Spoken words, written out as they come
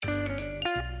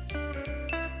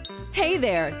Hey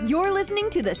there, you're listening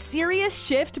to the Serious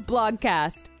Shift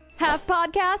blogcast. Half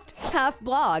podcast, half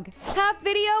blog, half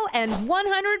video, and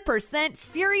 100%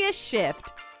 serious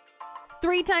shift.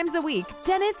 3 times a week,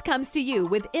 Dennis comes to you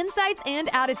with insights and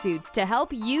attitudes to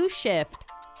help you shift.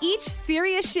 Each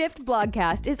Serious Shift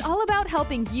blogcast is all about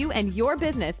helping you and your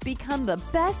business become the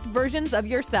best versions of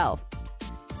yourself.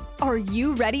 Are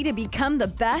you ready to become the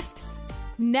best?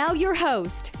 Now your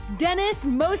host, Dennis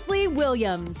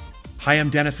Moseley-Williams. Hi,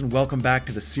 I'm Dennis, and welcome back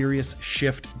to the Serious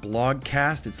Shift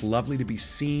blogcast. It's lovely to be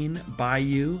seen by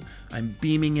you. I'm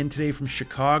beaming in today from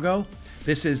Chicago.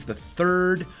 This is the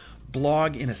third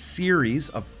blog in a series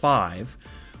of 5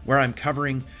 where I'm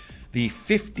covering the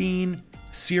 15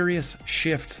 serious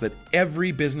shifts that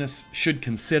every business should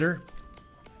consider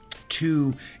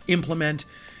to implement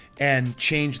and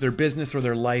change their business or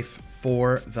their life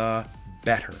for the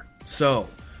better. So,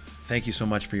 thank you so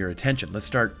much for your attention. Let's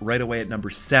start right away at number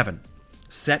 7.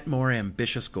 Set more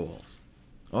ambitious goals.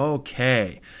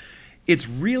 Okay. It's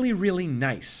really, really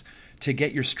nice to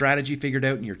get your strategy figured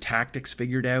out and your tactics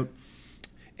figured out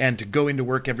and to go into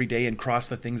work every day and cross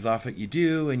the things off that you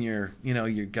do and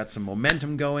you've got some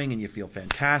momentum going and you feel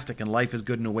fantastic and life is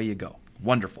good and away you go.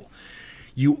 Wonderful.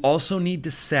 You also need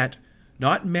to set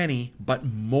not many, but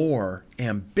more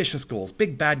ambitious goals,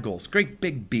 big bad goals, great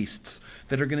big beasts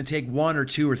that are going to take 1 or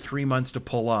 2 or 3 months to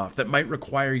pull off, that might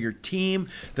require your team,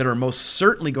 that are most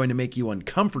certainly going to make you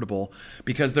uncomfortable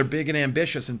because they're big and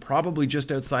ambitious and probably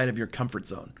just outside of your comfort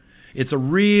zone. It's a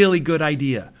really good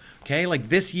idea. Okay, like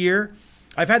this year,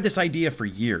 I've had this idea for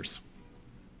years.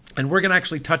 And we're going to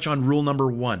actually touch on rule number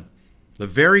 1. The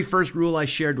very first rule I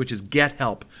shared, which is get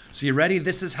help. So you ready?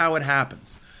 This is how it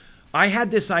happens. I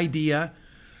had this idea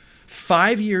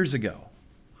 5 years ago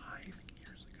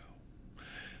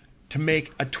to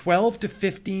make a 12 to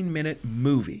 15 minute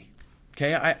movie.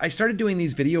 Okay, I started doing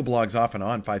these video blogs off and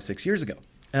on 5-6 years ago.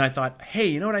 And I thought, hey,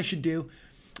 you know what I should do?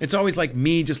 It's always like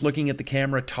me just looking at the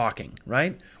camera talking,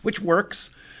 right? Which works.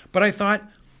 But I thought,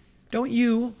 don't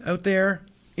you out there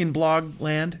in blog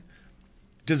land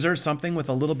deserve something with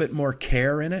a little bit more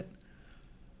care in it?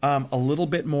 A little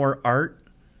bit more art?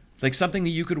 Like something that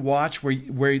you could watch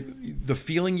where the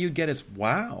feeling you get is,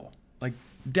 wow, like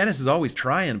Dennis is always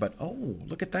trying, but oh,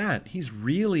 look at that. He's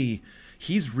really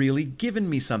given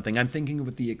me something. I'm thinking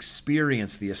with the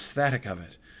experience, the aesthetic of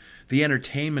it, the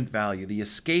entertainment value, the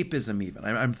escapism even.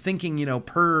 I'm thinking,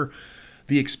 per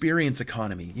the experience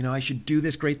economy, I should do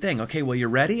this great thing. Okay, well, you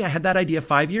ready? I had that idea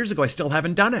 5 years ago. I still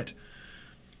haven't done it.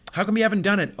 How come you haven't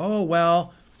done it? Oh,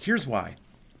 well, here's why.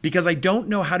 Because I don't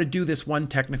know how to do this one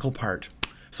technical part.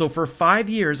 So for 5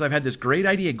 years, I've had this great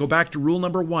idea. Go back to rule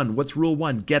number 1. What's rule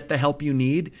 1? Get the help you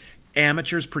need.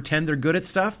 Amateurs pretend they're good at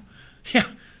stuff. Yeah.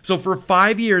 So for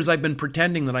 5 years, I've been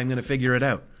pretending that I'm going to figure it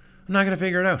out. I'm not going to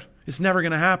figure it out. It's never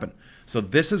going to happen. So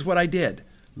this is what I did.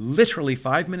 Literally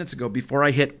 5 minutes ago, before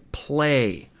I hit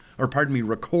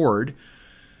record,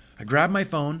 I grabbed my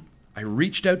phone. I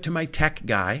reached out to my tech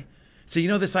guy. So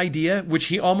this idea, which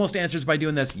he almost answers by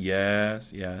doing this,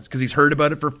 yes, because he's heard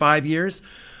about it for 5 years.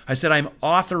 I said, I'm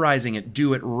authorizing it.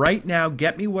 Do it right now.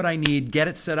 Get me what I need. Get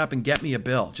it set up and get me a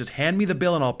bill. Just hand me the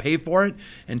bill and I'll pay for it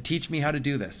and teach me how to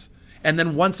do this. And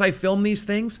then once I film these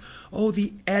things,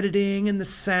 the editing and the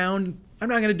sound, I'm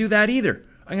not going to do that either.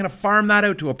 I'm going to farm that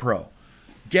out to a pro.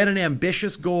 Get an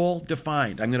ambitious goal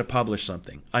defined. I'm going to publish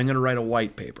something. I'm going to write a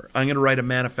white paper. I'm going to write a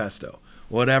manifesto.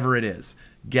 Whatever it is,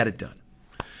 get it done.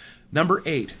 Number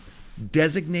 8,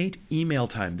 designate email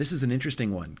time. This is an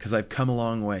interesting one because I've come a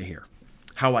long way here.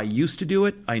 How I used to do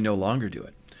it, I no longer do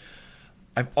it.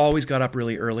 I've always got up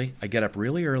really early. I get up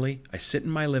really early. I sit in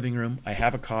my living room. I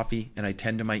have a coffee and I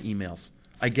tend to my emails.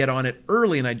 I get on it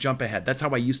early and I jump ahead. That's how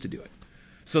I used to do it.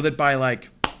 So that by like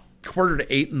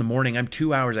 7:45 in the morning, I'm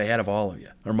 2 hours ahead of all of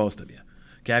you or most of you.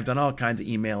 Okay, I've done all kinds of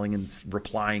emailing and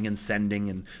replying and sending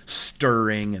and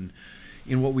stirring and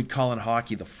in what we'd call in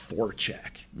hockey, the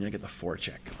forecheck. I get the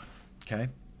forecheck going, okay?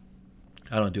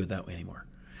 I don't do it that way anymore.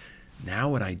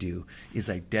 Now what I do is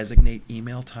I designate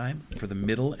email time for the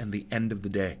middle and the end of the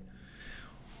day.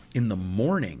 In the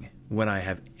morning, when I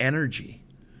have energy,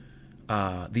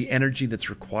 the energy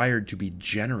that's required to be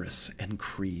generous and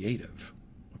creative,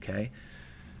 okay?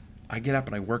 I get up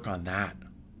and I work on that.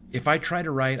 If I try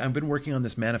to write, I've been working on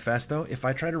this manifesto. If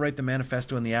I try to write the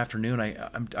manifesto in the afternoon,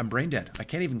 I'm brain dead. I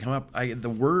can't even come up. The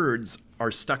words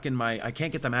are stuck in I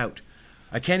can't get them out.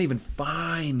 I can't even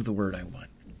find the word I want.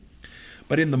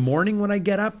 But in the morning when I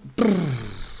get up,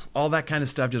 all that kind of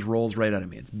stuff just rolls right out of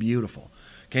me. It's beautiful.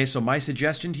 Okay, so my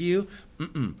suggestion to you,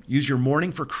 use your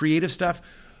morning for creative stuff.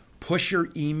 push your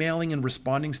emailing and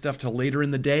responding stuff till later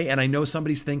in the day. And I know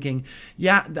somebody's thinking,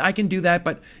 yeah, I can do that.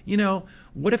 But,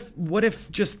 what if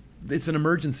just it's an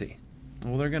emergency?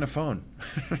 Well, they're going to phone.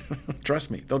 Trust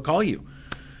me, they'll call you.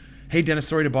 Hey, Dennis,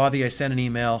 sorry to bother you. I sent an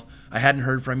email. I hadn't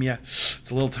heard from you.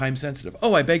 It's a little time sensitive.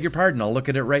 Oh, I beg your pardon. I'll look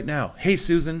at it right now. Hey,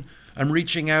 Susan, I'm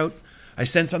reaching out. I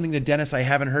sent something to Dennis. I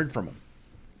haven't heard from him.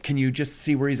 Can you just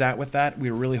see where he's at with that?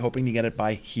 We were really hoping to get it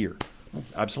by here. Oh,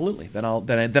 absolutely. Then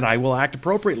I will act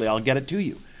appropriately. I'll get it to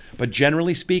you. But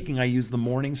generally speaking, I use the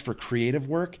mornings for creative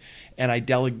work, and I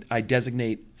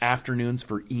designate afternoons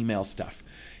for email stuff.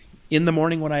 In the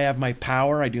morning when I have my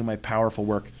power, I do my powerful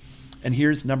work. And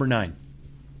here's number 9.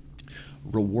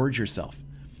 Reward yourself.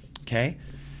 Okay?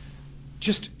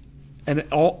 And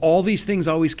all these things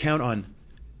always count on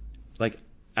like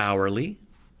hourly,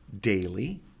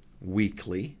 daily,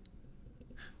 weekly,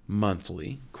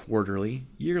 monthly, quarterly,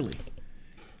 yearly.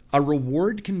 A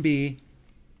reward can be,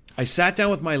 I sat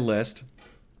down with my list,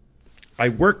 I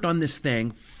worked on this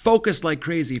thing, focused like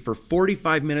crazy for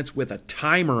 45 minutes with a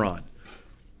timer on.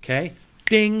 Okay?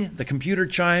 Ding, the computer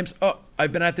chimes. Oh,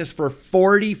 I've been at this for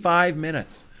 45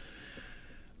 minutes.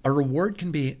 A reward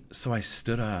can be, so I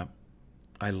stood up,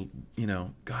 I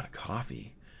got a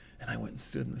coffee, and I went and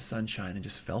stood in the sunshine and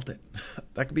just felt it.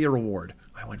 That could be a reward.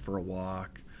 I went for a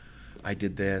walk. I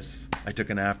did this. I took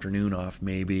an afternoon off,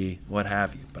 maybe, what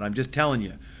have you. But I'm just telling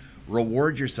you,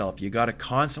 reward yourself. You got to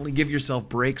constantly give yourself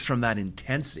breaks from that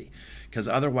intensity, because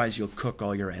otherwise you'll cook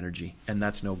all your energy, and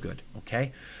that's no good,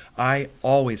 okay? I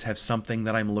always have something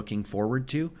that I'm looking forward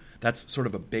to. That's sort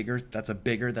of a bigger, that's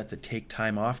a take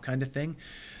time off kind of thing.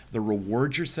 The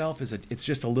reward yourself it's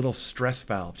just a little stress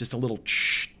valve, just a little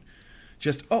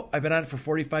I've been at it for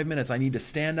 45 minutes. I need to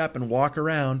stand up and walk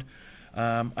around.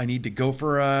 I need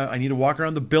to walk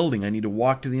around the building. I need to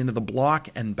walk to the end of the block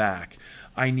and back.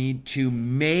 I need to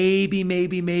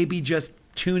maybe just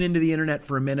tune into the internet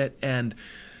for a minute and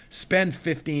spend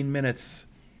 15 minutes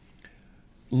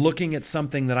looking at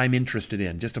something that I'm interested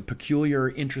in, just a peculiar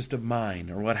interest of mine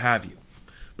or what have you.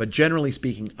 But generally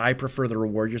speaking, I prefer the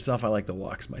reward yourself. I like the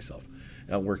walks myself.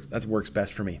 That works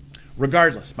best for me.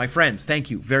 Regardless, my friends, thank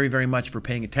you very, very much for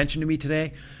paying attention to me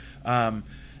today.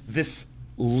 This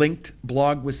linked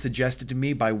blog was suggested to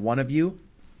me by one of you,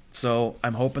 so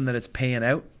I'm hoping that it's paying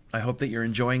out. I hope that you're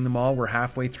enjoying them all. We're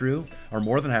halfway through, or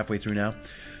more than halfway through now.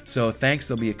 So thanks.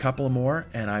 There'll be a couple more,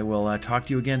 and I will talk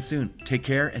to you again soon. Take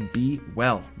care and be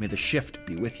well. May the shift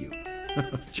be with you.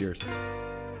 Cheers.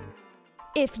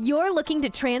 If you're looking to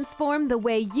transform the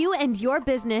way you and your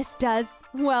business does,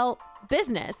 well,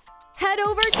 business, head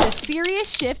over to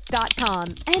SeriousShift.com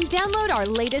and download our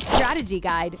latest strategy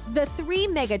guide, The 3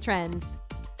 Megatrends.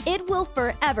 It will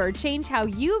forever change how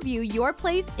you view your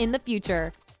place in the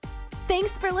future.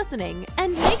 Thanks for listening,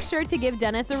 and make sure to give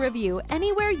Dennis a review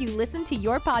anywhere you listen to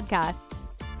your podcasts.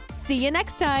 See you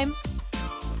next time.